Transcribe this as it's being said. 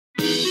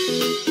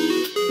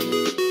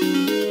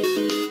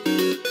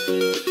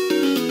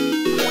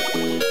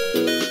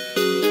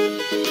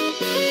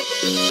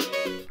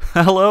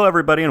Hello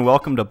everybody and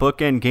welcome to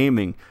Bookend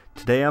Gaming.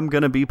 Today I'm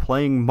going to be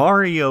playing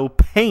Mario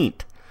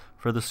Paint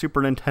for the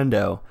Super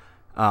Nintendo.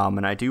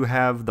 And I do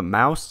have the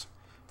mouse,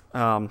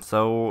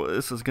 so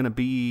this is going to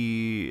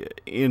be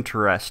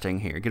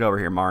interesting here. Get over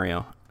here,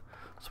 Mario,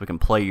 so we can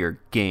play your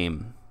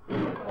game.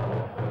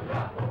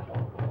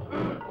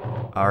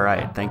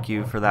 Alright, thank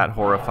you for that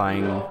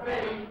horrifying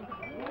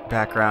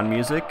background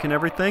music and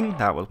everything.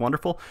 That was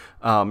wonderful.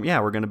 Yeah,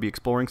 we're going to be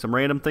exploring some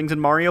random things in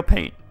Mario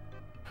Paint.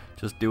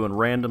 Just doing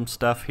random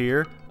stuff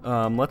here.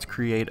 Let's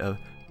create a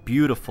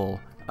beautiful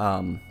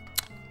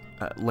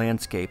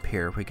landscape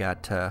here. We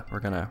got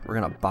we're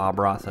gonna Bob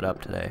Ross it up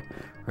today.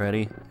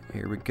 Ready?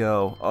 Here we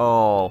go.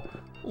 Oh,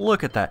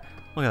 look at that!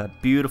 Look at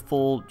that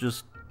beautiful,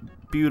 just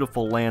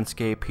beautiful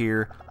landscape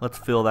here. Let's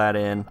fill that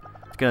in.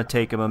 It's gonna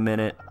take him a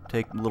minute.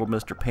 Take little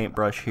Mr.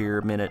 Paintbrush here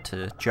a minute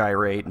to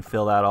gyrate and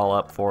fill that all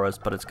up for us.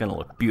 But it's gonna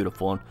look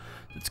beautiful and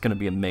it's gonna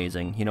be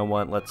amazing. You know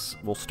what?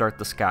 We'll start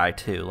the sky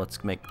too.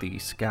 Let's make the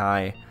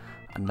sky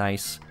a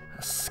nice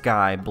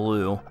sky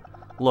blue.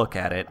 Look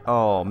at it.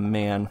 Oh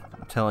man,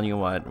 I'm telling you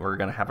what, we're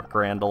gonna have a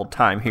grand old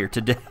time here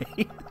today.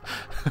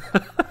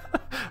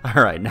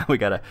 All right, now we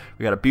got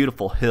a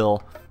beautiful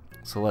hill.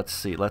 So let's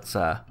see. Let's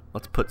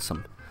put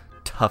some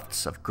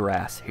tufts of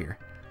grass here.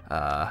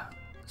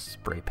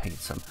 Spray paint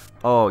some.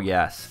 Oh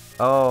yes.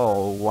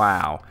 Oh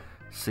wow.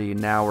 See,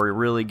 now we're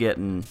really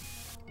getting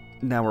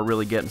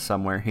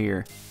somewhere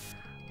here.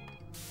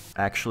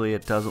 Actually,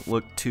 it doesn't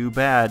look too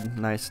bad.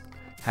 Nice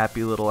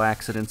happy little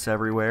accidents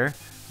everywhere.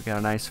 We got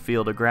a nice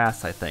field of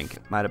grass, I think.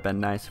 It might have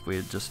been nice if we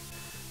had just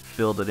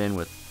filled it in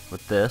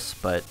with this,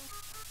 but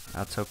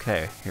that's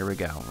okay. Here we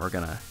go. We're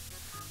gonna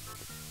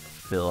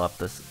fill up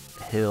this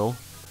hill.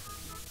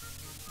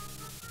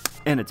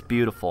 And it's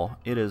beautiful.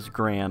 It is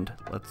grand.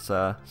 Let's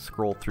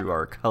scroll through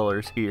our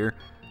colors here.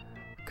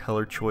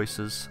 Color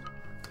choices.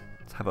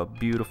 Let's have a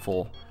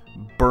beautiful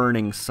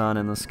burning sun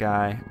in the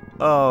sky.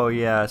 Oh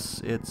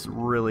yes, it's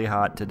really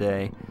hot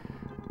today.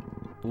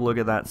 Look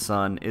at that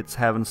sun. It's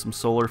having some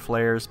solar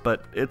flares,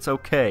 but it's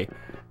okay.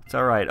 It's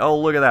alright. Oh,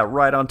 look at that,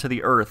 right onto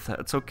the earth.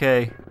 It's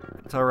okay.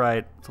 It's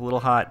alright. It's a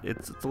little hot.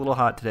 It's a little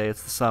hot today.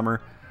 It's the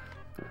summer.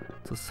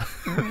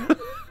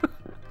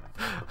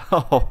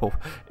 Oh,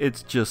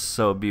 it's just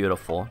so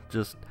beautiful.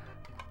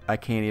 I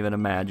can't even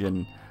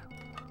imagine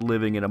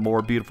living in a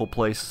more beautiful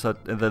place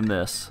than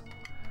this.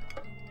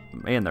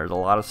 Man, there's a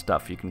lot of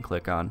stuff you can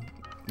click on.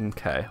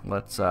 Okay,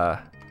 let's,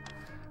 got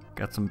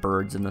some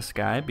birds in the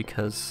sky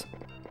because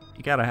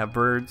you gotta have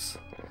birds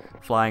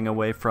flying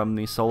away from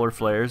the solar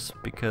flares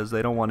because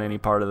they don't want any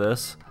part of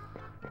this.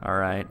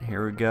 Alright,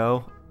 here we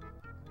go.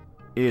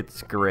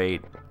 It's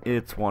great.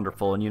 It's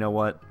wonderful. And you know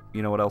what?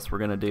 You know what else we're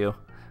gonna do?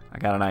 I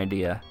got an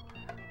idea.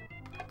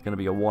 It's gonna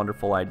be a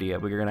wonderful idea.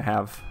 We're gonna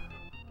have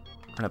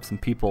some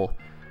people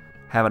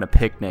having a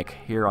picnic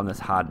here on this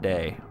hot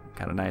day.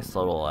 Got a nice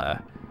little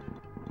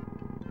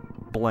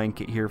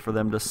blanket here for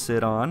them to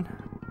sit on.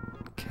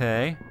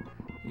 Okay.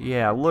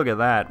 Yeah, look at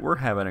that. We're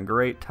having a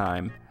great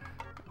time.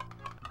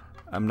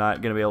 I'm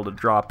not going to be able to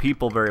draw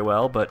people very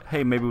well, but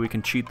hey, maybe we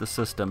can cheat the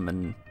system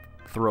and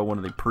throw one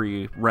of the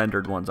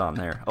pre-rendered ones on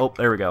there. Oh,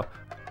 there we go.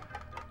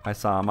 I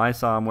saw them. I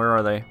saw them. Where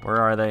are they?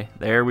 Where are they?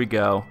 There we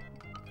go.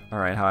 All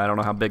right, I don't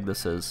know how big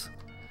this is.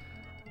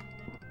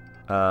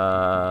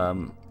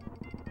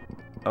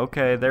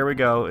 Okay, there we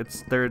go.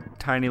 They're a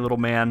tiny little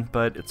man,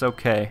 but it's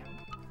okay.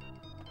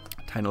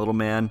 Tiny little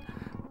man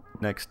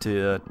next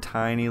to a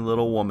tiny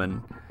little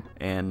woman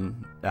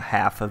and a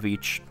half of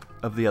each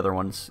of the other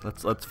ones.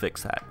 Let's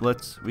fix that.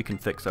 We can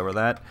fix over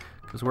that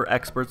because we're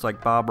experts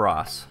like Bob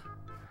Ross.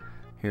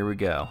 Here we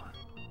go.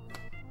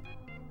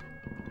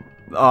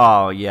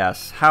 Oh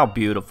yes, how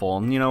beautiful.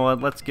 And you know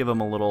what? Let's give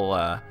them a little.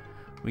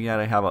 They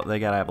gotta have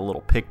a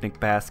little picnic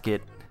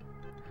basket.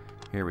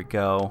 Here we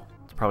go.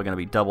 It's probably gonna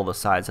be double the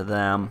size of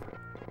them.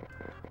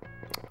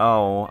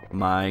 Oh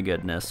my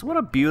goodness, what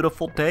a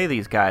beautiful day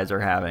these guys are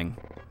having.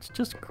 It's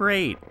just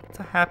great. It's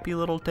a happy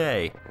little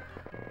day.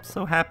 I'm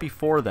so happy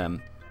for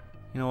them.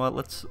 You know what?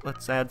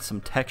 Let's add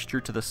some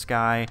texture to the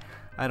sky.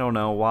 I don't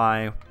know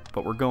why,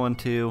 but we're going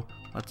to.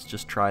 Let's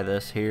just try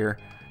this here.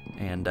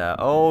 And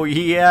oh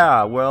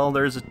yeah, well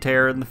there's a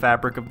tear in the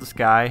fabric of the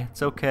sky.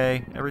 It's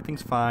okay.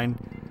 Everything's fine.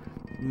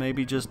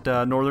 Maybe just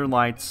northern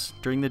lights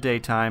during the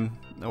daytime,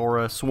 or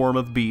a swarm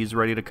of bees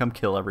ready to come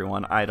kill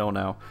everyone. I don't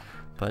know,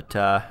 but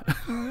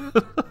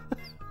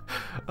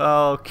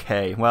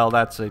okay. Well,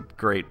 that's a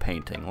great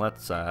painting.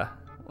 Let's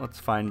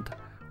find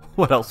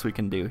what else we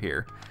can do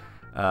here.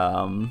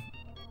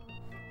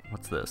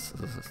 What's this?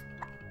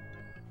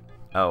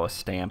 Oh, a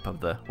stamp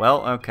of the...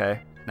 Well,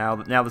 okay. Now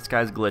this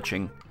guy's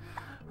glitching.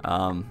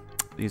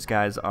 These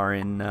guys are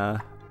in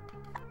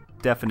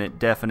definite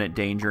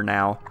danger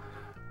now.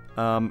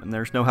 And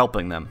there's no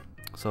helping them.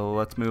 So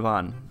let's move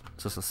on.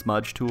 Is this a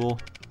smudge tool?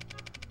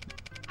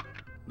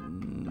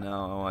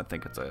 No, I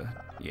think it's a...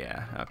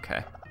 Yeah,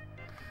 okay.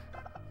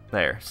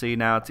 There. See,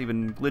 now it's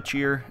even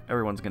glitchier.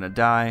 Everyone's gonna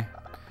die.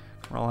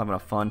 We're all having a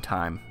fun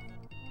time.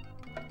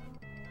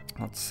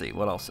 Let's see,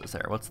 what else is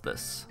there? What's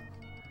this?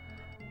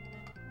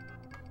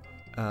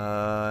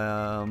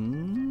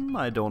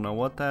 I don't know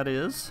what that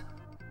is.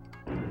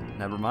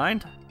 Never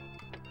mind.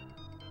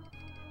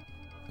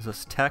 Is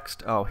this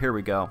text? Oh, here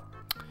we go.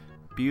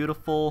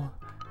 Beautiful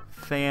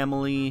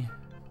family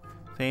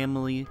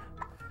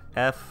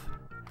F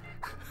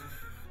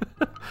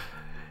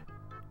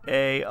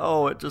A.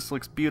 Oh, it just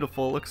looks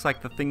beautiful. It looks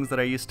like the things that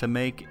I used to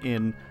make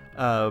in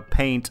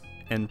paint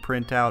and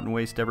print out and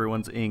waste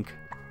everyone's ink.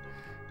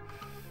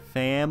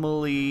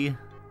 Family.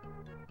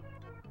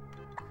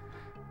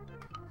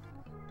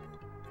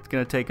 It's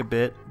gonna take a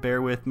bit.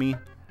 Bear with me.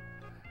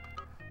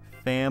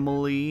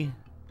 Family.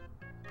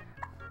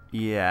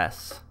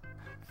 Yes.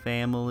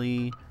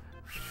 Family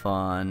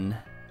fun.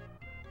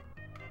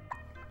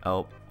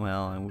 Oh,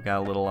 well, we got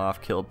a little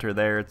off kilter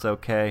there. It's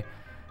okay.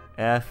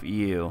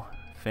 F-U.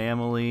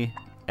 Family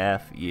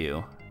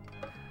F-U.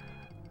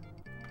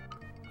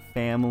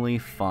 Family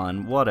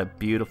fun. What a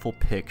beautiful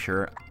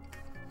picture.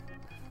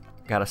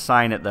 Gotta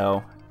sign it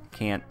though.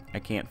 I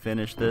can't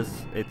finish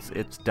this.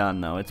 It's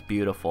done though. It's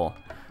beautiful.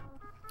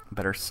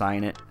 Better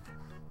sign it.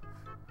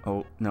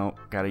 Oh no,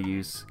 gotta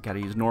use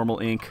normal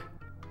ink.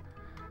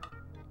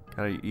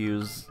 Gotta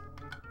use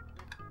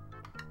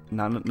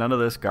none of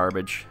this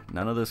garbage.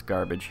 None of this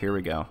garbage. Here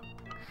we go.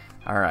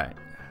 Alright.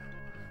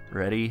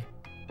 Ready?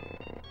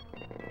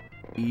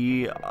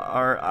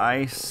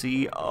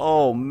 E-R-I-C.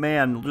 Oh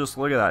man, just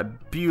look at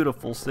that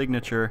beautiful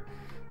signature.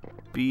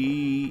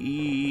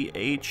 B-E-H-M.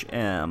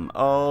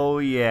 Oh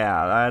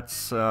yeah,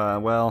 that's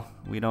well,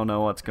 we don't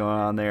know what's going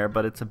on there,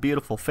 but it's a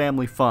beautiful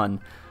family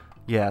fun.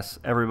 Yes,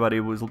 everybody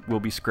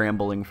will be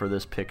scrambling for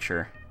this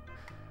picture.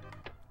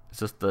 It's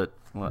just the,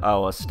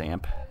 oh, a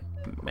stamp.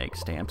 Make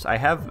stamps. I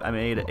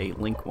made a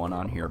link one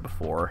on here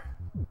before.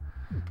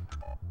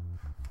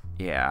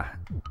 Yeah.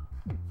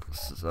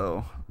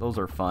 So those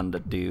are fun to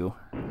do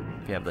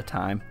if you have the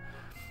time.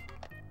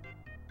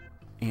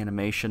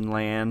 Animation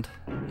Land.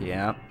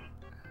 Yeah.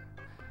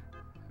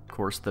 Of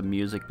course, the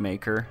music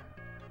maker.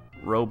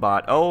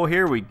 Robot. Oh,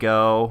 here we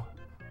go.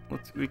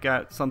 We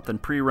got something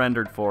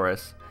pre-rendered for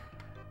us.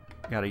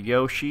 Got a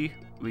Yoshi.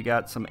 We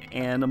got some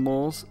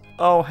animals.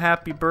 Oh,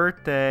 happy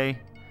birthday.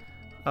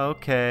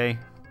 Okay.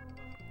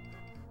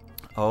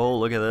 Oh,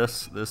 look at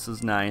this. This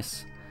is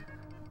nice.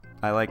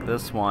 I like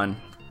this one.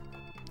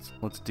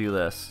 Let's do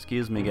this.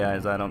 Excuse me,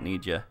 guys. I don't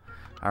need you.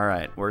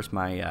 Alright, where's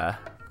my,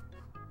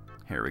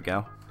 here we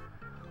go.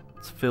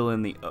 Let's fill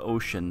in the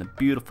ocean. The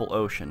beautiful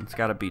ocean. It's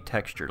got to be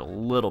textured a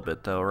little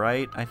bit, though,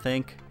 right? I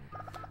think.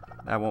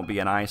 That won't be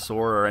an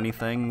eyesore or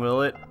anything,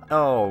 will it?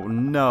 Oh,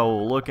 no.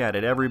 Look at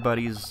it.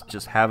 Everybody's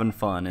just having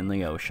fun in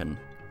the ocean.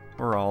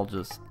 We're all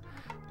just...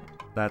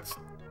 That's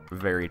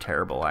very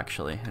terrible,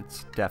 actually.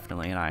 It's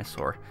definitely an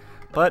eyesore.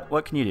 But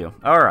what can you do?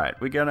 Alright,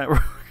 we're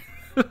gonna...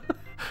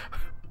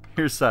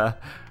 Here's have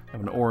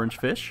an orange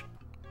fish.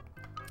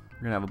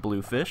 We're gonna have a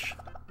blue fish.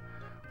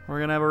 We're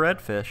gonna have a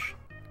red fish.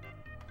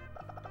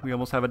 We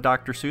almost have a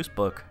Dr. Seuss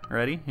book.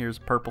 Ready? Here's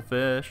purple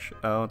fish.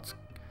 Oh, it's...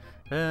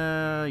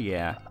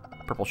 yeah.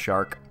 Purple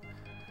shark.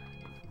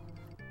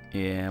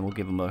 Yeah, we'll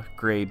give him a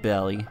gray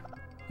belly.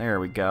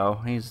 There we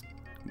go. He's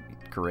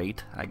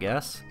great, I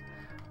guess.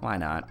 Why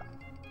not?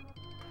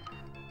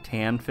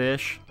 Tan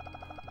fish.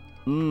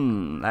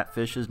 That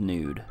fish is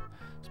nude.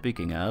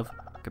 Speaking of,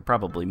 I could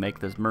probably make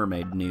this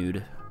mermaid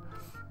nude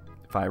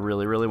if I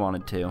really, really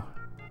wanted to.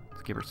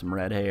 Let's give her some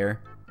red hair.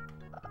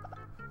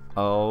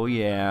 Oh,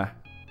 yeah.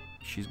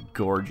 She's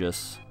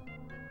gorgeous.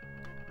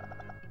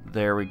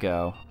 There we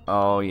go.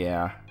 Oh,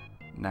 yeah.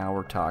 Now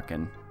we're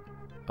talking.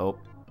 Oh.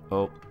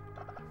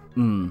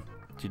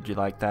 Did you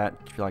like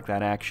that? Did you like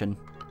that action?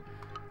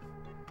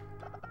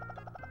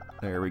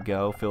 There we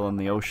go. Fill in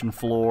the ocean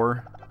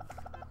floor.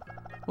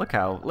 Look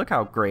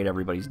how great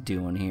everybody's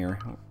doing here.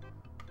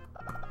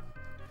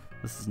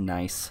 This is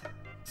nice.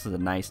 This is a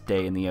nice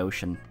day in the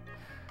ocean.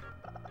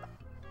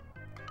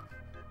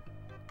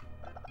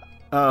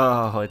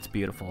 Oh, it's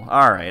beautiful.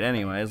 Alright,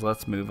 anyways,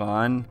 let's move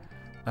on.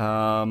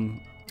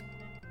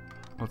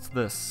 What's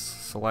this?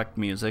 Select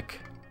music.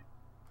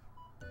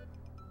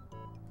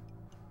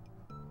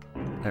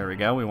 There we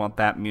go. We want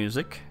that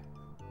music.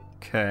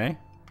 Okay.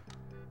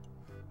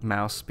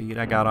 Mouse speed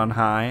I got on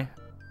high.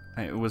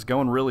 It was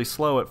going really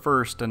slow at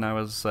first, and I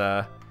was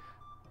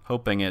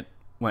hoping it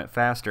went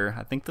faster.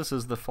 I think this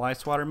is the fly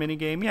swatter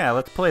minigame. Yeah,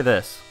 let's play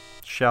this,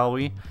 shall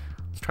we?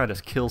 Let's try to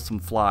kill some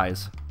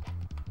flies.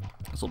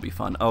 This will be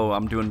fun. Oh,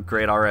 I'm doing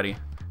great already.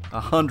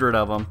 100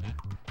 of them.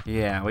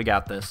 Yeah, we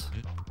got this.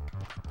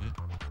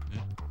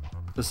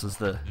 This is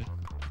the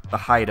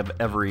height of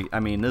every... I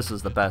mean, this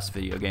is the best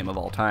video game of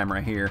all time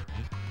right here.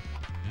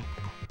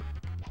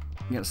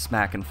 You got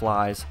smacking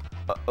flies.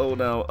 Oh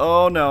no.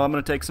 Oh no, I'm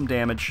gonna take some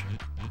damage.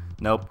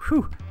 Nope.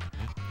 Whew.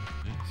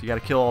 So you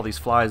gotta kill all these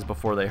flies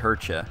before they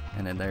hurt you.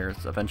 And then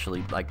there's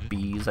eventually like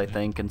bees, I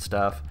think, and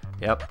stuff.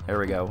 Yep, there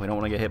we go. We don't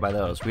want to get hit by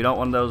those. We don't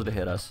want those to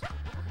hit us.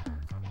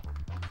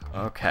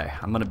 Okay,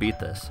 I'm gonna beat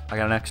this. I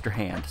got an extra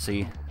hand,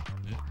 see?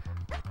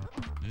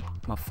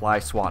 I'm a fly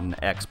swatting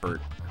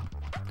expert.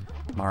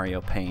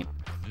 Mario Paint.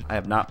 I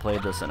have not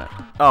played this in it.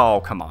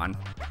 Oh, come on.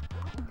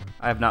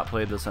 I have not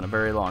played this in a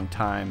very long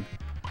time.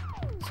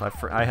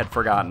 So I had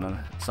forgotten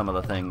some of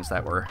the things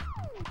that were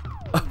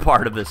a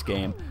part of this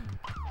game.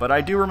 But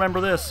I do remember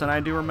this, and I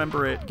do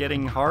remember it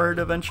getting hard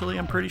eventually,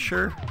 I'm pretty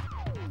sure.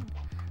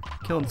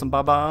 Killing some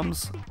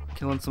bombs,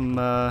 killing some,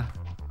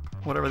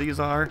 whatever these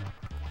are.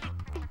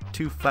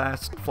 Too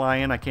fast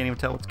flying, I can't even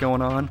tell what's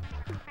going on.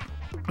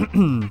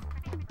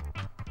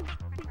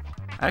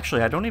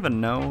 Actually, I don't even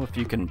know if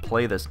you can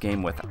play this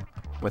game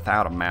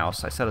without a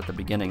mouse. I said at the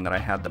beginning that I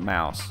had the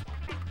mouse.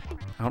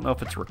 I don't know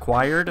if it's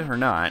required or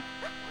not,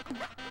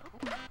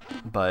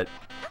 but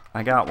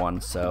I got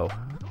one, so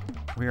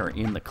we are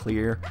in the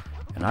clear,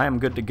 and I am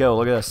good to go.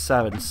 Look at this,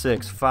 7,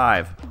 6,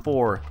 5,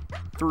 4,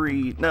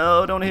 3,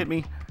 no, don't hit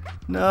me.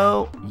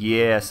 No,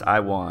 yes, I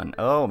won.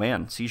 Oh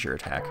man, seizure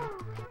attack.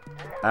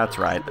 That's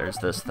right, there's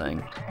this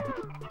thing.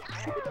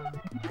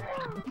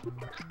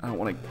 I don't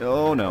want to,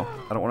 oh no,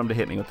 I don't want him to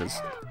hit me with this.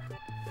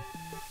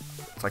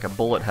 It's like a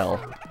bullet hell.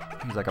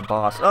 He's like a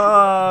boss.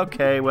 Oh,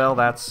 okay, well,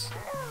 that's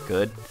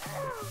good.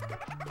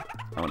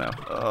 Oh no,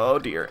 oh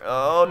dear,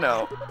 oh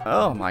no.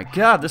 Oh my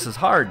god, this is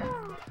hard.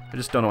 I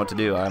just don't know what to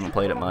do, I haven't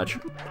played it much.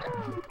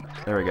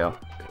 There we go.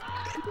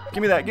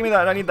 Give me that,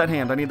 I need that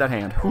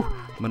hand, Whew.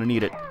 I'm gonna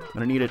need it,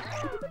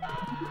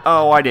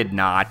 Oh, I did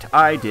not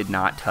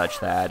touch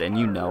that, and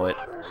you know it.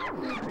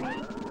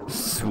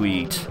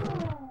 Sweet.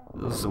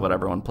 This is what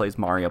everyone plays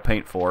Mario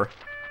Paint for.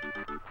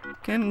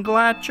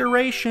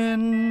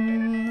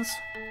 Congratulations!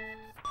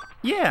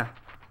 Yeah.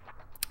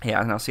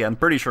 Yeah, now see, I'm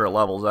pretty sure it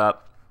levels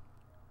up.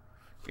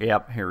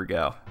 Yep, here we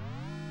go.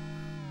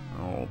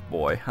 Oh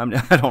boy, I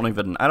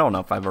don't know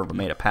if I've ever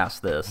made it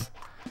past this.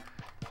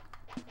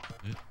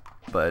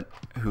 But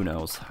who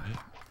knows?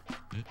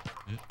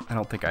 I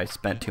don't think I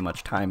spent too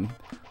much time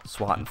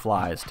swatting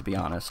flies, to be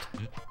honest.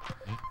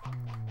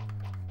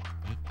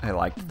 I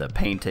liked the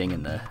painting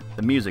and the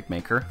music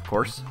maker, of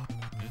course.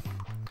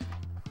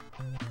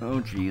 Oh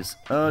jeez,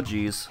 oh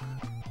jeez.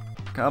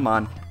 Come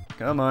on,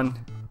 come on.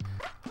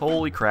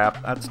 Holy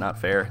crap, that's not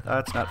fair,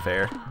 that's not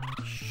fair.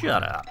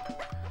 Shut up.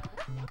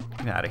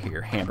 Get out of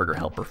here, hamburger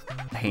helper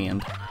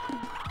hand.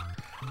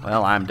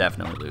 Well, I'm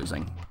definitely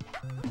losing.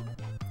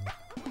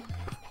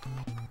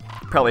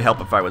 Probably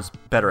help if I was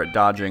better at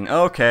dodging.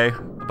 Okay,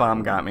 the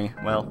bomb got me.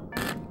 Well,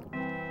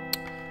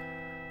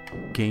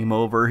 game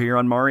over here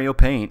on Mario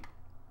Paint.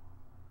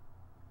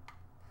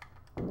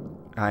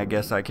 I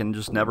guess I can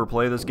just never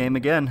play this game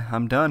again.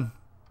 I'm done.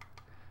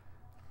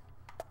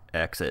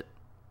 Exit.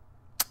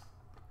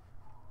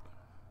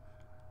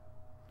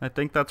 I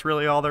think that's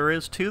really all there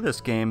is to this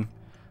game.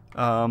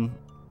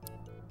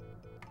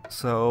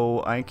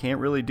 So I can't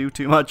really do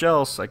too much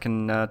else. I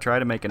can try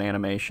to make an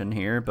animation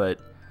here, but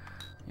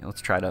yeah,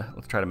 let's try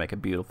to make a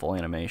beautiful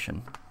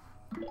animation.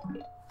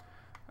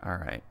 All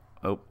right.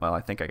 Oh, well,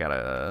 I think I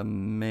gotta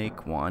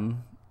make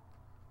one.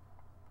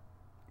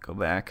 Go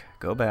back.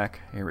 Go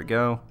back. Here we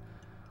go.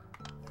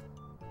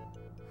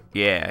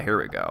 Yeah, here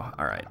we go.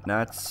 All right.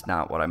 That's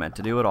not what I meant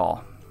to do at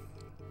all.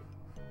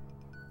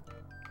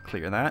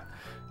 Clear that.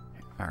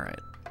 All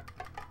right.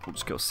 We'll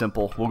just go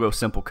simple. We'll go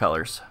simple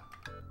colors.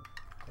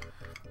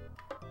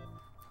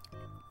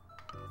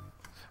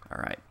 All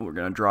right. We're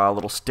gonna draw a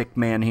little stick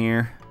man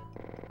here.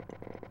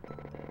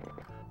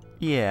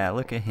 Yeah,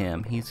 look at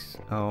him. He's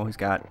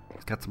got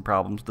some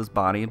problems with his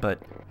body,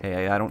 but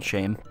hey, I don't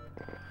shame.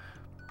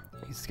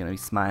 He's gonna be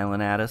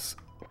smiling at us.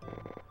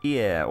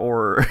 Yeah,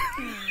 or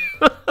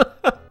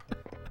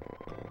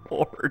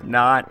or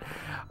not.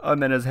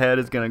 And then his head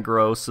is gonna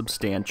grow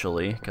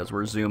substantially because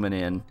we're zooming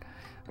in.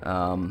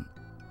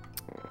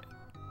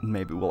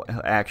 Maybe we'll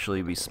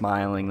actually be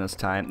smiling this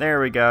time. There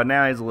we go.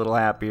 Now he's a little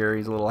happier.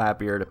 He's a little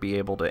happier to be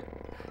able to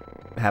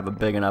have a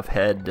big enough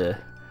head to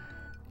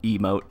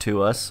emote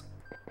to us.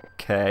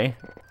 Okay.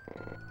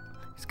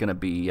 He's gonna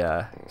be,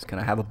 he's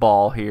gonna have a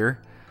ball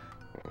here.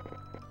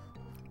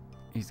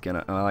 He's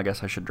gonna, well, I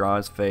guess I should draw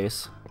his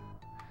face.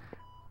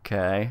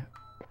 Okay.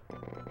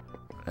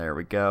 There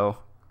we go.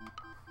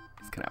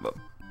 He's gonna have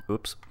a,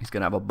 oops, he's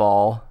gonna have a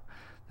ball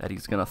that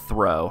he's gonna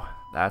throw.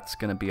 That's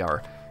gonna be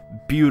our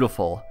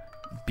beautiful,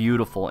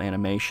 beautiful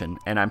animation.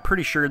 And I'm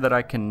pretty sure that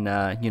I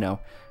can, you know,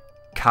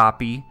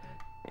 copy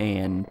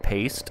and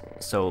paste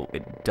so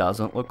it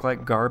doesn't look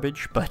like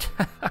garbage, but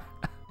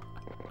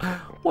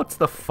what's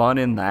the fun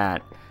in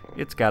that?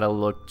 It's gotta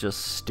look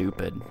just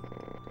stupid,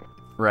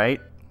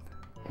 right?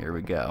 Here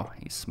we go.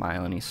 He's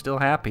smiling. He's still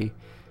happy.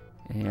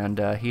 And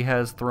he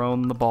has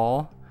thrown the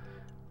ball.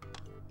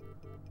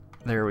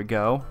 There we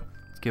go.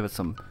 Let's give it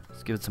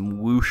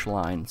some whoosh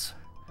lines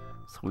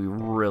so we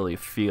really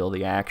feel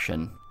the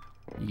action.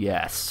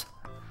 Yes.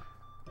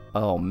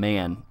 Oh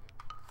man.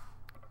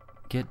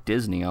 Get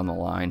Disney on the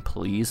line,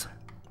 please.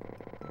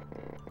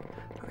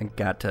 I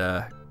got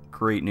a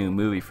great new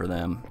movie for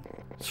them.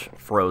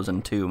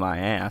 Frozen 2, my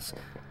ass.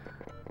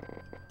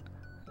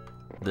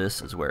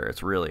 This is where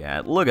it's really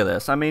at. Look at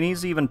this. I mean,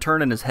 he's even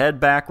turning his head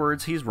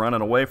backwards. He's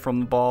running away from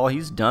the ball.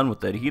 He's done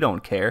with it. He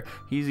don't care.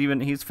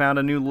 He's found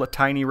a new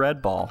tiny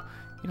red ball.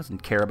 He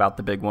doesn't care about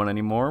the big one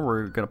anymore.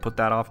 We're gonna put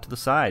that off to the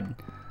side.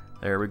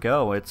 There we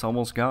go. It's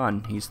almost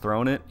gone. He's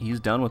thrown it. He's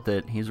done with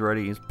it. He's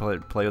ready. He's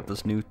play with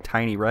this new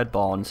tiny red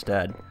ball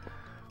instead.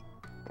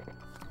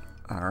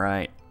 All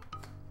right.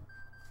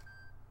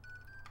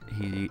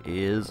 He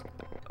is.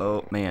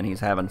 Oh man,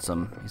 he's having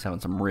some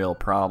real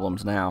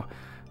problems now.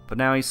 But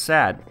now he's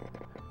sad.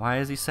 Why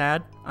is he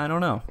sad? I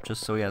don't know.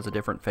 Just so he has a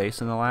different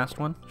face in the last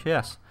one?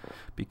 Yes.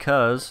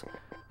 Because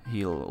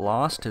he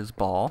lost his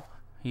ball.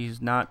 He's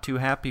not too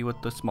happy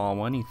with the small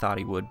one. He thought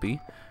he would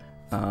be.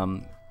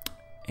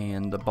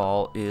 And the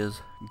ball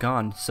is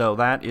gone. So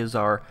that is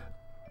our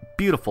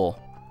beautiful,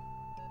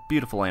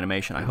 beautiful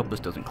animation. I hope this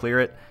doesn't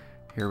clear it.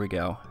 Here we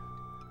go.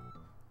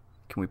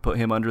 Can we put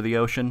him under the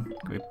ocean?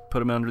 Can we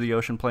put him under the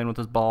ocean playing with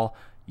his ball?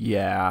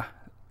 Yeah.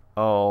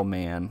 Oh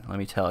man, let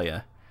me tell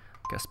you.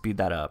 Gotta speed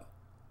that up.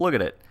 Look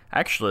at it.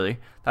 Actually,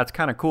 that's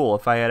kind of cool.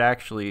 If I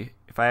actually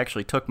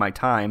took my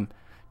time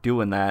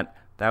doing that,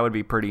 that would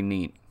be pretty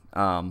neat.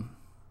 I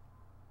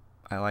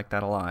like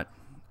that a lot.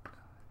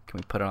 Can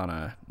we put it on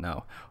a...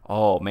 No.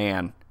 Oh,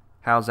 man.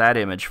 How's that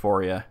image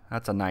for you?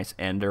 That's a nice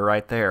ender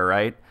right there,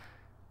 right?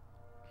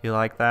 You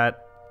like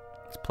that?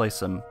 Let's play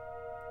some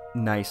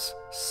nice,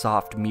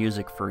 soft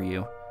music for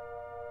you.